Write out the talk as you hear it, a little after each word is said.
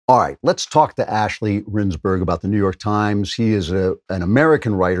All right, let's talk to Ashley Rindsberg about the New York Times. He is an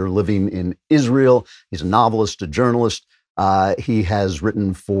American writer living in Israel. He's a novelist, a journalist. He has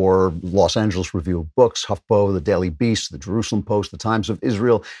written for Los Angeles Review of Books, HuffPo, the Daily Beast, the Jerusalem Post, the Times of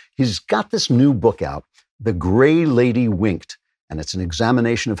Israel. He's got this new book out, The Gray Lady Winked, and it's an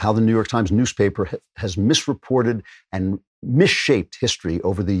examination of how the New York Times newspaper has misreported and misshaped history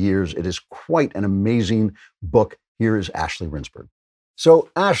over the years. It is quite an amazing book. Here is Ashley Rindsberg. So,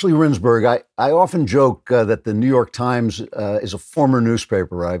 Ashley Rindsberg, I often joke that the New York Times is a former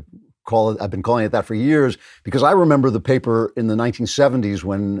newspaper. I've been calling it that for years because I remember the paper in the 1970s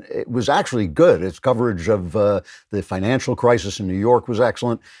when it was actually good. Its coverage of the financial crisis in New York was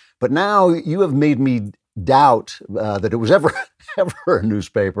excellent. But now you have made me doubt that it was ever a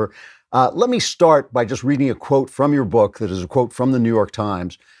newspaper. Let me start by just reading a quote from your book that is a quote from the New York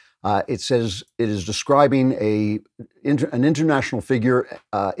Times. It says it is describing an international figure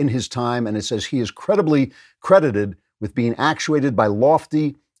in his time, and it says he is credibly credited with being actuated by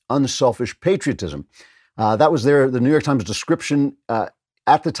lofty, unselfish patriotism. That was the New York Times description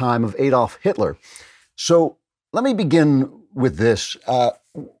at the time of Adolf Hitler. So let me begin with this.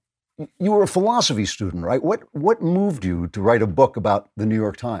 You were a philosophy student, right? What moved you to write a book about the New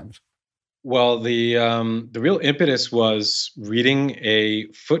York Times? Well, the real impetus was reading a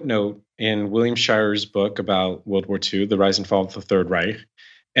footnote in William Shirer's book about World War II, The Rise and Fall of the Third Reich.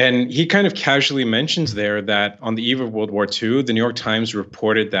 And he kind of casually mentions there that on the eve of World War II, the New York Times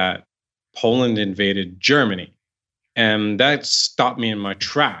reported that Poland invaded Germany. And that stopped me in my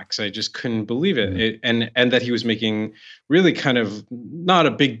tracks. I just couldn't believe it. And that he was making really kind of not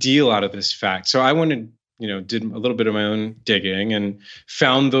a big deal out of this fact. So I did a little bit of my own digging and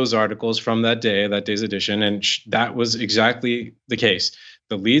found those articles from that day's edition. And that was exactly the case.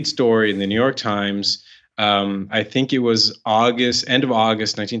 The lead story in the New York Times, I think it was end of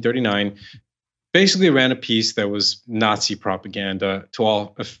August, 1939, basically ran a piece that was Nazi propaganda to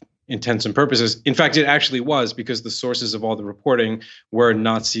all intents and purposes. In fact, it actually was, because the sources of all the reporting were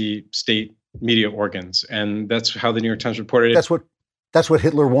Nazi state media organs. And that's how the New York Times reported it. That's what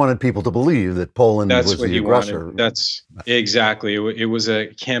Hitler wanted people to believe, that Poland was the aggressor. Wanted. That's exactly. It was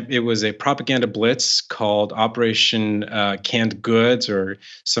a propaganda blitz called Operation Canned Goods, or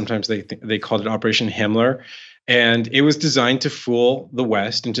sometimes they called it Operation Himmler. And it was designed to fool the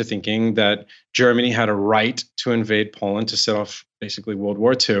West into thinking that Germany had a right to invade Poland to set off basically World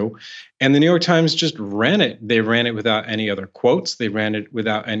War II. And the New York Times just ran it. They ran it without any other quotes. They ran it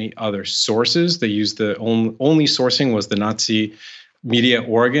without any other sources. They used the only sourcing was the Nazi media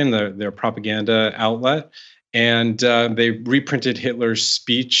organ, their propaganda outlet. And they reprinted Hitler's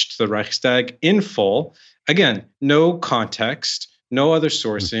speech to the Reichstag in full. Again, no context, no other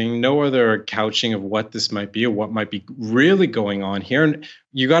sourcing, no other couching of what this might be or what might be really going on here. And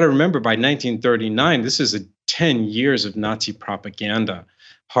you got to remember, by 1939, this is 10 years of Nazi propaganda.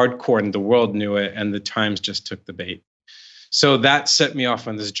 Hardcore, and the world knew it, and the Times just took the bait. So that set me off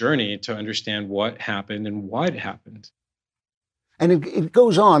on this journey to understand what happened and why it happened. And it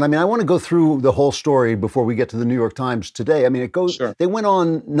goes on. I mean, I want to go through the whole story before we get to the New York Times today. I mean, it goes. Sure. They went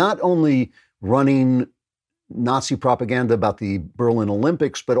on not only running Nazi propaganda about the Berlin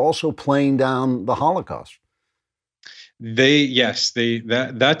Olympics, but also playing down the Holocaust.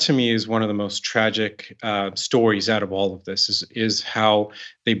 That to me is one of the most tragic stories out of all of this. Is how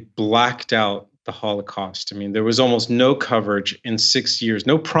they blacked out the Holocaust. I mean, there was almost no coverage in 6 years,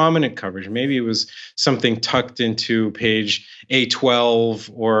 no prominent coverage. Maybe it was something tucked into page A12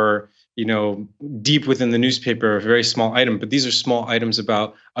 or, deep within the newspaper, a very small item. But these are small items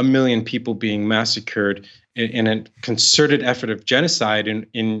about 1 million people being massacred in a concerted effort of genocide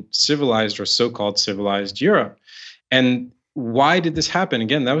in civilized or so-called civilized Europe. And why did this happen?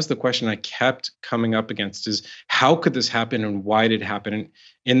 Again, that was the question I kept coming up against, is how could this happen and why did it happen? And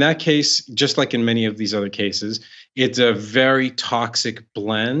in that case, just like in many of these other cases, it's a very toxic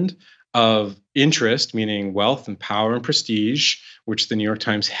blend of interest, meaning wealth and power and prestige, which the New York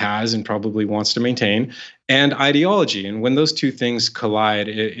Times has and probably wants to maintain, and ideology. And when those two things collide,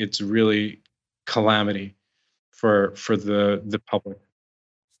 it's really calamity for the public.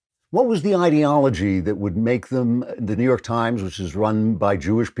 What was the ideology that would make them, the New York Times, which is run by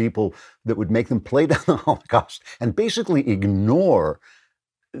Jewish people, that would make them play down the Holocaust and basically ignore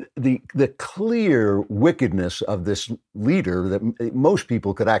the clear wickedness of this leader that most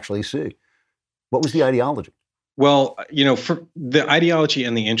people could actually see? What was the ideology? Well, for the ideology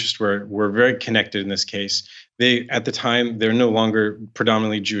and the interest were very connected in this case. They, at the time, they're no longer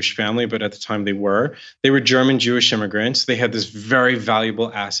predominantly Jewish family, but at the time they were. They were German Jewish immigrants. They had this very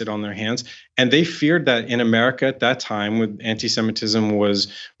valuable asset on their hands. And they feared that in America at that time, when anti-Semitism was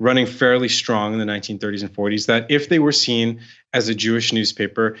running fairly strong in the 1930s and 40s, that if they were seen as a Jewish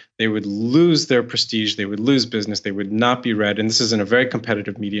newspaper, they would lose their prestige, they would lose business, they would not be read. And this is in a very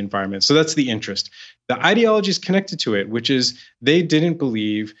competitive media environment. So that's the interest. The ideology is connected to it, which is they didn't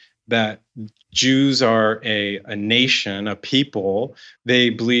believe that Jews are a nation, a people. They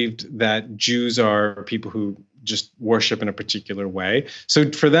believed that Jews are people who just worship in a particular way. So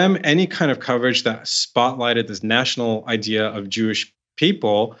for them, any kind of coverage that spotlighted this national idea of Jewish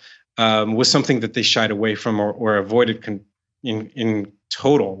people was something that they shied away from or avoided in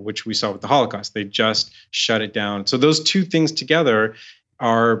total, which we saw with the Holocaust. They just shut it down. So those two things together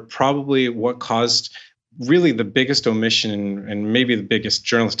are probably what caused really the biggest omission and maybe the biggest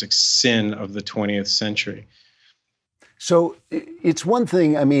journalistic sin of the 20th century. So it's one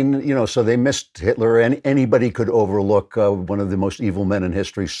thing, I mean, so they missed Hitler, and anybody could overlook one of the most evil men in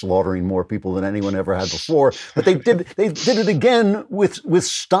history slaughtering more people than anyone ever had before. But they did it again with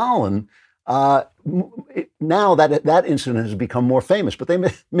Stalin. Now that incident has become more famous, but they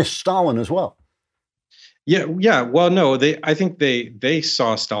missed Stalin as well. Yeah. Well, no, I think they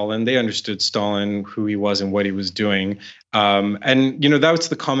saw Stalin. They understood Stalin, who he was and what he was doing. And that was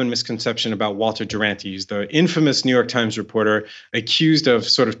the common misconception about Walter Duranty. He's the infamous New York Times reporter accused of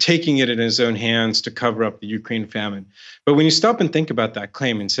sort of taking it in his own hands to cover up the Ukraine famine. But when you stop and think about that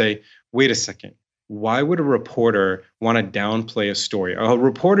claim and say, wait a second, why would a reporter want to downplay a story? A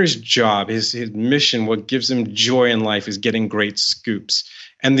reporter's job, his mission, what gives him joy in life is getting great scoops.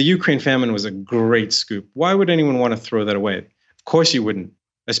 And the Ukraine famine was a great scoop. Why would anyone want to throw that away? Of course you wouldn't,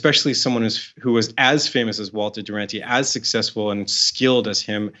 especially someone who was as famous as Walter Duranty, as successful and skilled as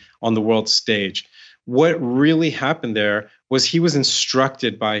him on the world stage. What really happened there was he was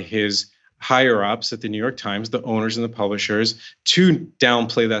instructed by his higher-ups at the New York Times, the owners and the publishers, to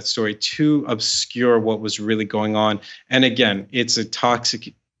downplay that story, to obscure what was really going on. And again, it's a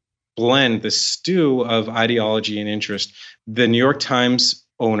toxic blend, the stew of ideology and interest. The New York Times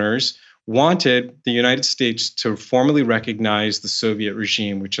owners wanted the United States to formally recognize the Soviet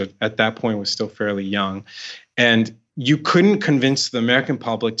regime, which at that point was still fairly young. And you couldn't convince the American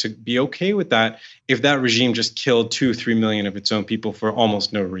public to be okay with that if that regime just killed 2-3 million of its own people for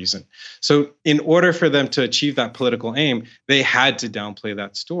almost no reason. So in order for them to achieve that political aim, they had to downplay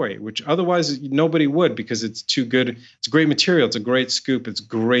that story, which otherwise nobody would, because it's too good. It's great material. It's a great scoop. It's a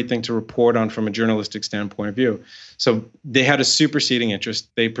great thing to report on from a journalistic standpoint of view. So they had a superseding interest.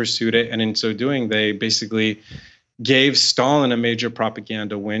 They pursued it. And in so doing, they basically gave Stalin a major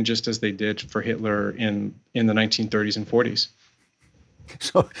propaganda win, just as they did for Hitler in the 1930s and 40s.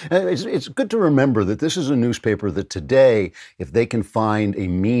 So it's good to remember that this is a newspaper that today, if they can find a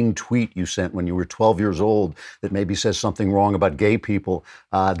mean tweet you sent when you were 12 years old that maybe says something wrong about gay people,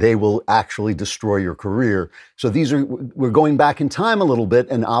 they will actually destroy your career. So we're going back in time a little bit,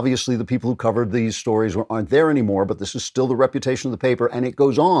 and obviously the people who covered these stories aren't there anymore, but this is still the reputation of the paper, and it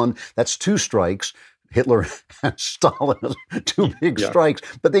goes on. That's two strikes. Hitler and Stalin, two big strikes,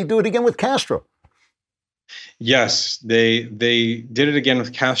 but they do it again with Castro. Yes, they did it again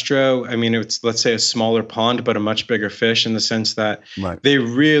with Castro. I mean, it's, let's say, a smaller pond, but a much bigger fish, in the sense that they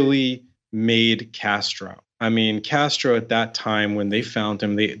really made Castro. I mean, Castro at that time, when they found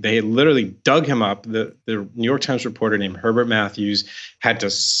him, they literally dug him up. The New York Times reporter named Herbert Matthews had to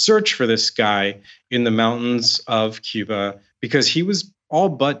search for this guy in the mountains of Cuba because he was all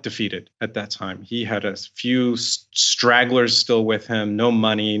but defeated at that time. He had a few stragglers still with him, no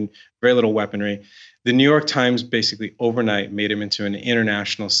money, very little weaponry. The New York Times basically overnight made him into an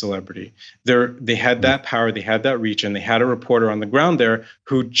international celebrity. They had that power, they had that reach, and they had a reporter on the ground there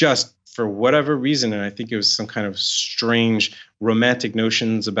who just, for whatever reason, and I think it was some kind of strange romantic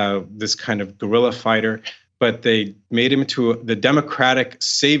notions about this kind of guerrilla fighter, but they made him into the democratic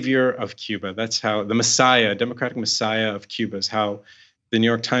savior of Cuba. That's how the Messiah, democratic Messiah of Cuba, is how the New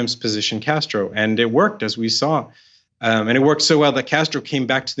York Times positioned Castro. And it worked, as we saw. And it worked so well that Castro came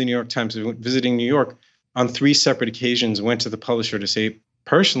back to the New York Times, visiting New York on 3 separate occasions, went to the publisher to say,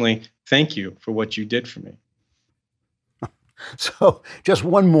 personally, thank you for what you did for me. So just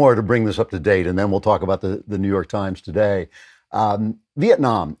one more to bring this up to date, and then we'll talk about the New York Times today.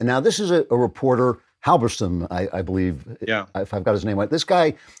 Vietnam. And now this is a reporter, Halberstam, I believe, if I've got his name right. This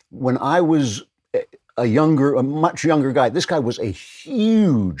guy, when I was a much younger guy, this guy was a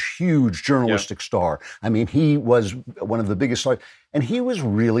huge journalistic star. I mean, he was one of the biggest stars, and he was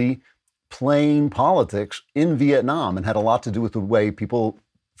really playing politics in Vietnam and had a lot to do with the way people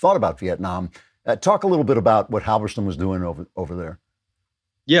thought about Vietnam. Talk a little bit about what Halberstam was doing over there.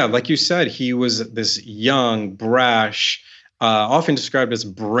 Yeah, like you said, he was this young, brash, often described as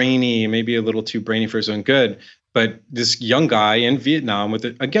brainy, maybe a little too brainy for his own good, but this young guy in Vietnam with,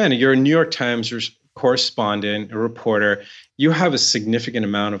 again, you're a New York Times correspondent, a reporter, you have a significant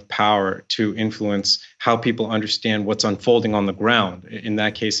amount of power to influence how people understand what's unfolding on the ground, in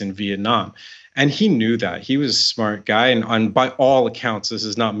that case, in Vietnam. And he knew that. He was a smart guy. And by all accounts, this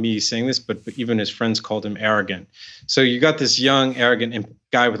is not me saying this, but even his friends called him arrogant. So you got this young, arrogant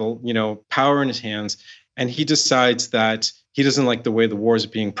guy with, power in his hands, and he decides that he doesn't like the way the war is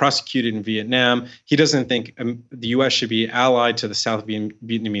being prosecuted in Vietnam. He doesn't think the U.S. should be allied to the South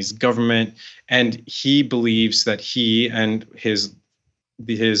Vietnamese government, and he believes that he and his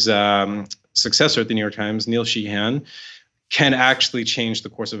successor at the New York Times, Neil Sheehan, can actually change the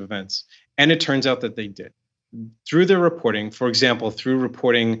course of events. And it turns out that they did. Through their reporting, for example, through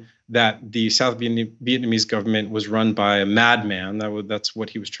reporting that the South Vietnamese government was run by a madman, that's what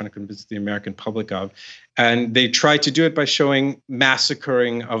he was trying to convince the American public of. And they tried to do it by showing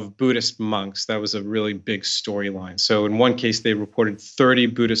massacring of Buddhist monks. That was a really big storyline. So in one case, they reported 30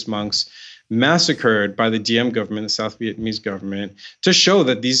 Buddhist monks massacred by the Diem government, the South Vietnamese government, to show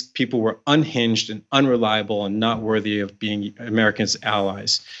that these people were unhinged and unreliable and not worthy of being Americans'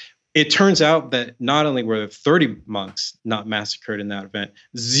 allies. It turns out that not only were 30 monks not massacred in that event,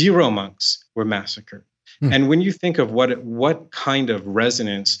 0 monks were massacred. And when you think of what kind of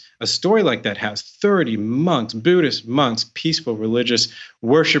resonance a story like that has, 30 monks, Buddhist monks, peaceful religious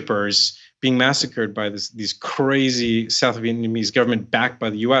worshipers being massacred by these crazy South Vietnamese government backed by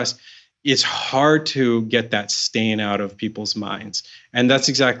the US, it's hard to get that stain out of people's minds. And that's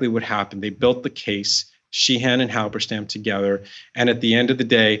exactly what happened. They built the case, Sheehan and Halberstam together. And at the end of the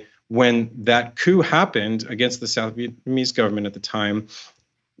day, when that coup happened against the South Vietnamese government at the time,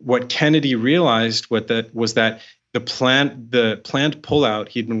 what Kennedy realized was that the planned pullout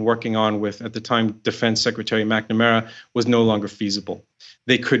he'd been working on with, at the time, Defense Secretary McNamara, was no longer feasible.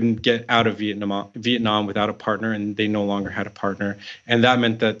 They couldn't get out of Vietnam without a partner, and they no longer had a partner. And that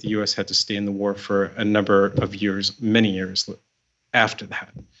meant that the U.S. had to stay in the war for a number of years, many years after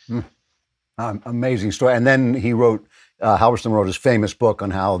that. Amazing story. And then Halberstam wrote his famous book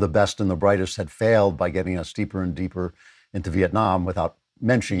on how the best and the brightest had failed by getting us deeper and deeper into Vietnam without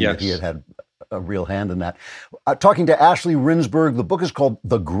mentioning that he had a real hand in that. Talking to Ashley Rindsberg, the book is called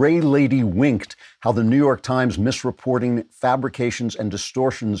The Gray Lady Winked, How the New York Times Misreporting, Fabrications, and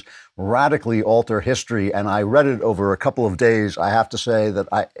Distortions Radically Alter History. And I read it over a couple of days. I have to say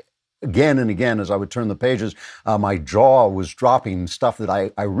that again and again, as I would turn the pages, my jaw was dropping, stuff that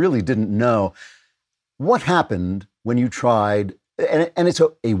I really didn't know. What happened when you tried, and it's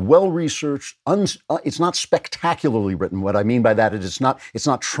a well-researched, it's not spectacularly written. What I mean by that is it's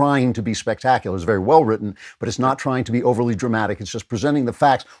not trying to be spectacular. It's very well written, but it's not trying to be overly dramatic. It's just presenting the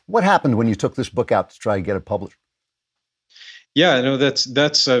facts. What happened when you took this book out to try and get it published? Yeah, no, that's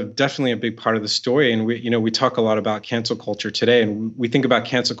definitely a big part of the story. And we talk a lot about cancel culture today, and we think about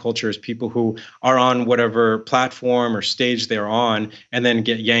cancel culture as people who are on whatever platform or stage they're on and then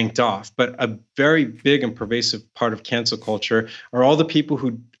get yanked off. But a very big and pervasive part of cancel culture are all the people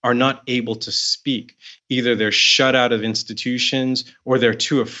who are not able to speak. Either they're shut out of institutions or they're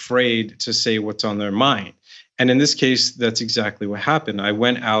too afraid to say what's on their mind. And in this case, that's exactly what happened. I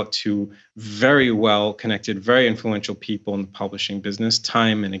went out to very well-connected, very influential people in the publishing business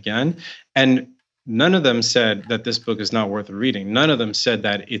time and again, and none of them said that this book is not worth reading. None of them said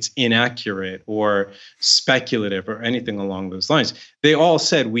that it's inaccurate or speculative or anything along those lines. They all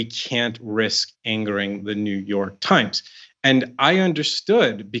said we can't risk angering the New York Times. And I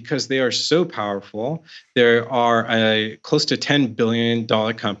understood, because they are so powerful. They are a close to $10 billion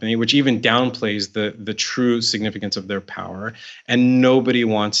company, which even downplays the true significance of their power. And nobody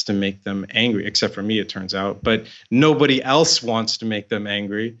wants to make them angry, except for me, it turns out. But nobody else wants to make them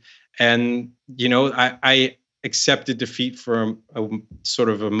angry. And, I accepted defeat for a sort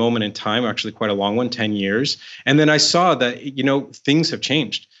of a moment in time, actually quite a long one, 10 years. And then I saw that, things have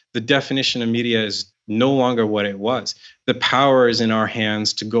changed. The definition of media is no longer what it was. The power is in our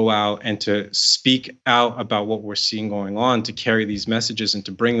hands to go out and to speak out about what we're seeing going on, to carry these messages and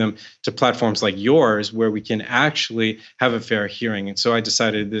to bring them to platforms like yours, where we can actually have a fair hearing. And so I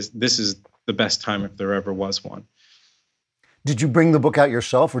decided this is the best time if there ever was one. Did you bring the book out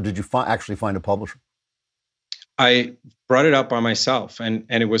yourself, or did you actually find a publisher? I brought it up by myself, and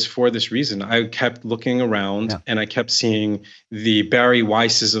it was for this reason. I kept looking around Yeah. and I kept seeing the Barry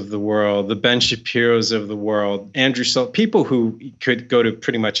Weisses of the world, the Ben Shapiros of the world, Andrew people who could go to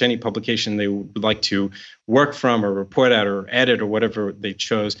pretty much any publication they would like to work from or report at or edit or whatever they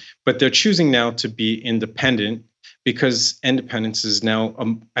chose. But they're choosing now to be independent because independence is now,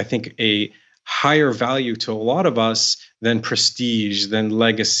 I think, a higher value to a lot of us than prestige, than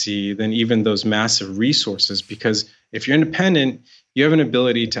legacy, than even those massive resources. Because if you're independent, you have an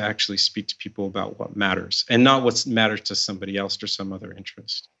ability to actually speak to people about what matters and not what matters to somebody else or some other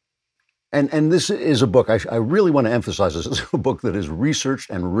interest. And this is a book, I really want to emphasize this is a book that is researched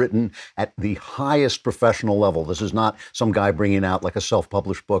and written at the highest professional level. This is not some guy bringing out like a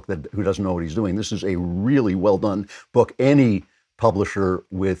self-published book who doesn't know what he's doing. This is a really well done book. Any publisher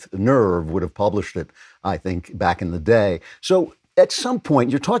with nerve would have published it, I think, back in the day. So at some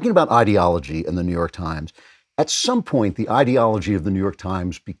point, you're talking about ideology in the New York Times. At some point, the ideology of the New York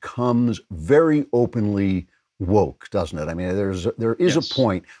Times becomes very openly woke, doesn't it? I mean, there is Yes. a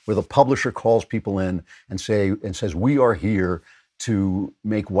point where the publisher calls people in and says, we are here to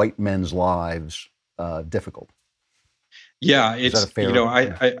make white men's lives difficult. Yeah, Is that a it's,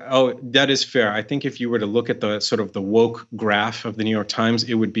 fair? oh, that is fair. I think if you were to look at the sort of the woke graph of the New York Times,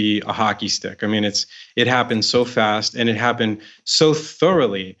 it would be a hockey stick. I mean, it happened so fast and it happened so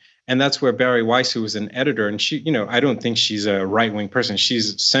thoroughly. And that's where Barry Weiss, who was an editor, and she, I don't think she's a right-wing person.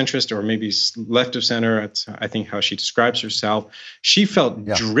 She's centrist or maybe left of center. That's, I think, how she describes herself. She felt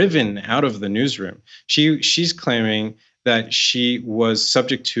driven out of the newsroom. She's claiming that she was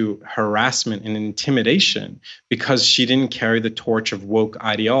subject to harassment and intimidation because she didn't carry the torch of woke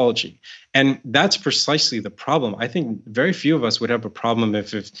ideology. And that's precisely the problem. I think very few of us would have a problem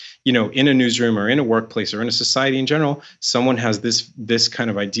if in a newsroom or in a workplace or in a society in general, someone has this kind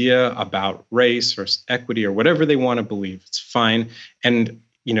of idea about race or equity or whatever they want to believe. It's fine. And,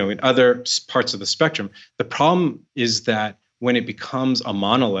 in other parts of the spectrum, the problem is that when it becomes a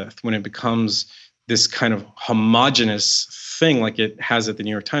monolith, when it becomes this kind of homogenous thing like it has at the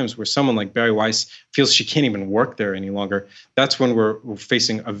New York Times, where someone like Barry Weiss feels she can't even work there any longer, that's when we're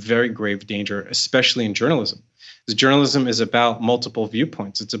facing a very grave danger, especially in journalism. Because journalism is about multiple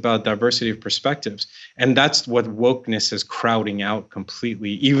viewpoints. It's about diversity of perspectives. And that's what wokeness is crowding out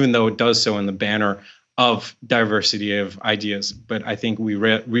completely, even though it does so in the banner of diversity of ideas. But I think we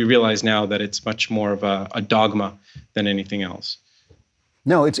realize now that it's much more of a dogma than anything else.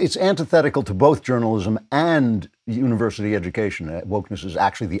 No, it's antithetical to both journalism and university education. Wokeness is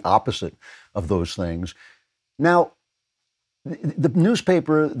actually the opposite of those things. Now, the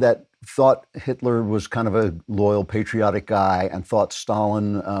newspaper that thought Hitler was kind of a loyal, patriotic guy and thought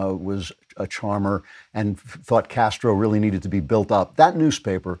Stalin was a charmer and thought Castro really needed to be built up, that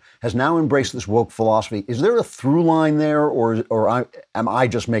newspaper has now embraced this woke philosophy. Is there a through line there, or am I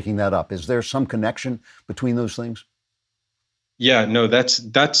just making that up? Is there some connection between those things? Yeah, no,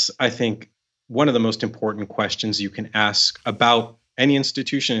 that's I think one of the most important questions you can ask about any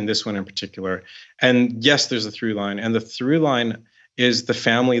institution, and this one in particular. And yes, there's a through line, and the through line is the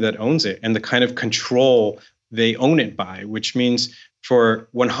family that owns it and the kind of control they own it by, which means for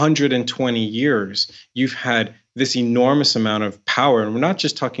 120 years, you've had this enormous amount of power. And we're not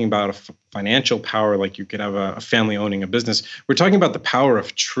just talking about a financial power, like you could have a family owning a business. We're talking about the power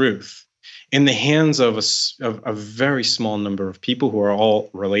of truth in the hands of a very small number of people who are all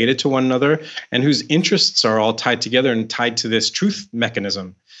related to one another and whose interests are all tied together and tied to this truth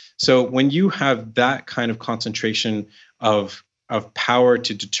mechanism. So when you have that kind of concentration of power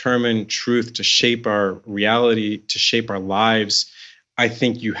to determine truth, to shape our reality, to shape our lives, I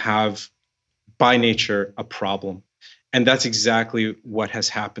think you have, by nature, a problem. And that's exactly what has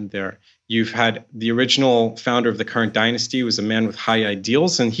happened there. You've had the original founder of the current dynasty was a man with high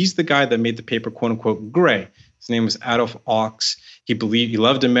ideals, and he's the guy that made the paper, quote unquote, gray. His name was Adolf Ochs. He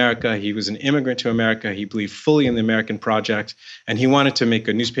loved America. He was an immigrant to America. He believed fully in the American project, and he wanted to make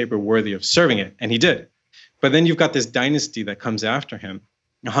a newspaper worthy of serving it, and he did. But then you've got this dynasty that comes after him,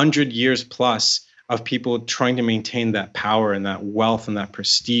 100 years plus of people trying to maintain that power and that wealth and that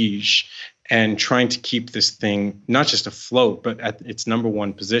prestige and trying to keep this thing not just afloat, but at its number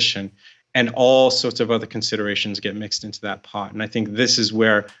one position. And all sorts of other considerations get mixed into that pot. And I think this is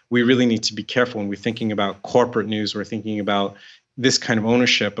where we really need to be careful when we're thinking about corporate news, we're thinking about this kind of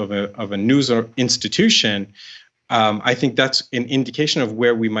ownership of a news institution. I think that's an indication of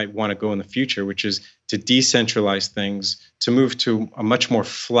where we might want to go in the future, which is to decentralize things, to move to a much more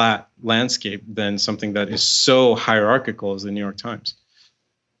flat landscape than something that is so hierarchical as the New York Times.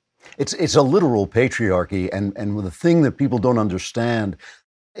 It's a literal patriarchy, and the thing that people don't understand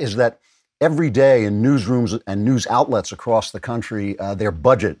is that every day in newsrooms and news outlets across the country, their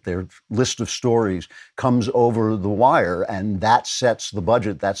budget, their list of stories comes over the wire, and that sets the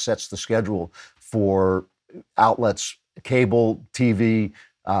budget, that sets the schedule for outlets, cable, TV,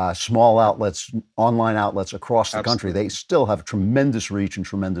 small outlets, online outlets across the country. They still have tremendous reach and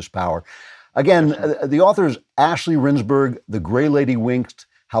tremendous power. Again, the author is Ashley Rindsberg, The Gray Lady Winked,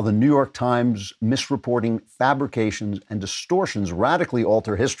 How the New York Times Misreporting, Fabrications, and Distortions Radically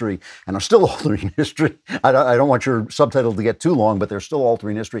Alter History, and are still altering history. I don't want your subtitle to get too long, but they're still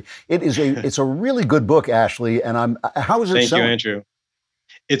altering history. It's a really good book, Ashley, and how is it selling? Thank you, Andrew.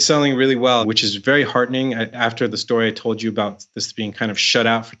 It's selling really well, which is very heartening after the story I told you about this being kind of shut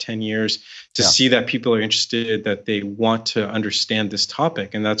out for 10 years to see that people are interested, that they want to understand this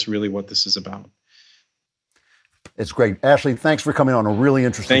topic. And that's really what this is about. It's great. Ashley, thanks for coming on a really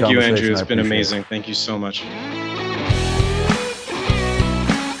interesting conversation. Thank you, Andrew. It's been amazing. Thank you so much.